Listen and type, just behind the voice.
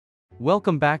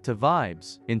Welcome back to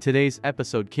Vibes. In today's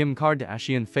episode, Kim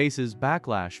Kardashian faces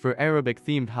backlash for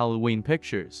Arabic-themed Halloween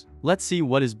pictures. Let's see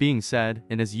what is being said,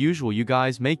 and as usual you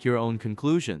guys make your own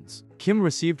conclusions. Kim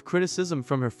received criticism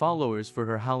from her followers for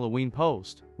her Halloween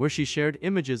post, where she shared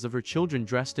images of her children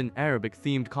dressed in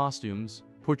Arabic-themed costumes,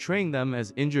 portraying them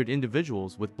as injured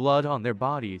individuals with blood on their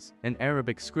bodies and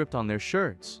Arabic script on their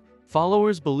shirts.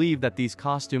 Followers believe that these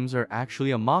costumes are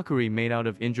actually a mockery made out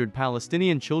of injured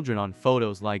Palestinian children on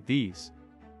photos like these.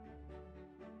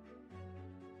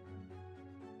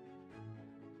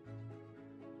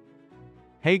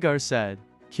 Hagar said,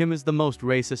 "Kim is the most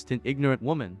racist and ignorant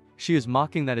woman. She is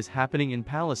mocking that is happening in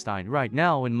Palestine right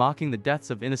now and mocking the deaths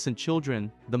of innocent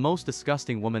children, the most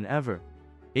disgusting woman ever."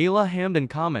 Ayla Hamdan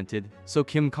commented, "So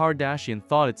Kim Kardashian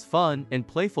thought it's fun and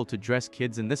playful to dress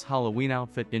kids in this Halloween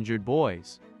outfit, injured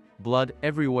boys. Blood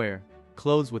everywhere,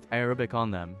 clothes with Arabic on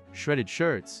them, shredded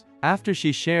shirts," after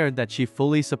she shared that she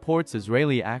fully supports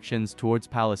Israeli actions towards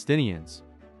Palestinians.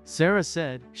 Sarah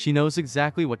said, "She knows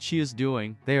exactly what she is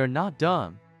doing, they are not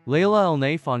dumb." Layla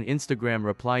El-Naif on Instagram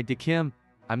replied to Kim,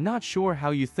 "I'm not sure how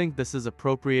you think this is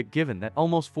appropriate given that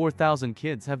almost 4,000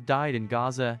 kids have died in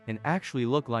Gaza and actually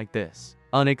look like this.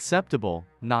 Unacceptable,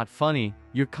 not funny.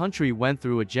 Your country went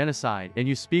through a genocide and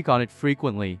you speak on it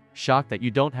frequently, shocked that you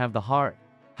don't have the heart."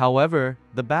 However,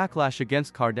 the backlash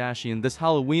against Kardashian this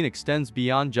Halloween extends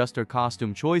beyond just her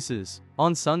costume choices.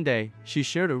 On Sunday, she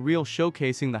shared a reel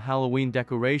showcasing the Halloween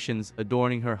decorations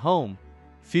adorning her home,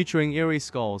 featuring eerie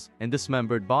skulls and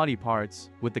dismembered body parts,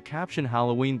 with the caption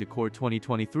 "Halloween Decor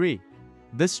 2023.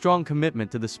 This strong commitment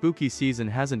to the spooky season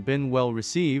hasn't been well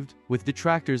received, with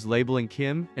detractors labeling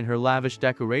Kim and her lavish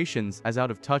decorations as out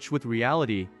of touch with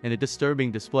reality and a disturbing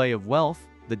display of wealth.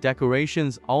 The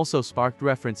decorations also sparked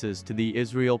references to the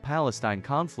Israel-Palestine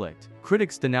conflict,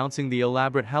 critics denouncing the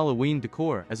elaborate Halloween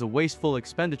decor as a wasteful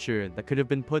expenditure that could have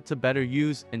been put to better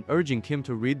use and urging Kim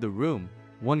to read the room.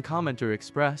 One commenter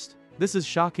expressed, "This is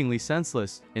shockingly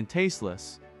senseless and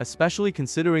tasteless, especially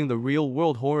considering the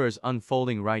real-world horrors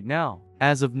unfolding right now."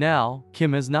 As of now,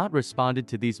 Kim has not responded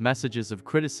to these messages of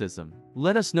criticism.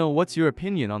 Let us know what's your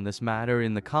opinion on this matter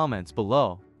in the comments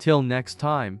below. Till next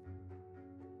time.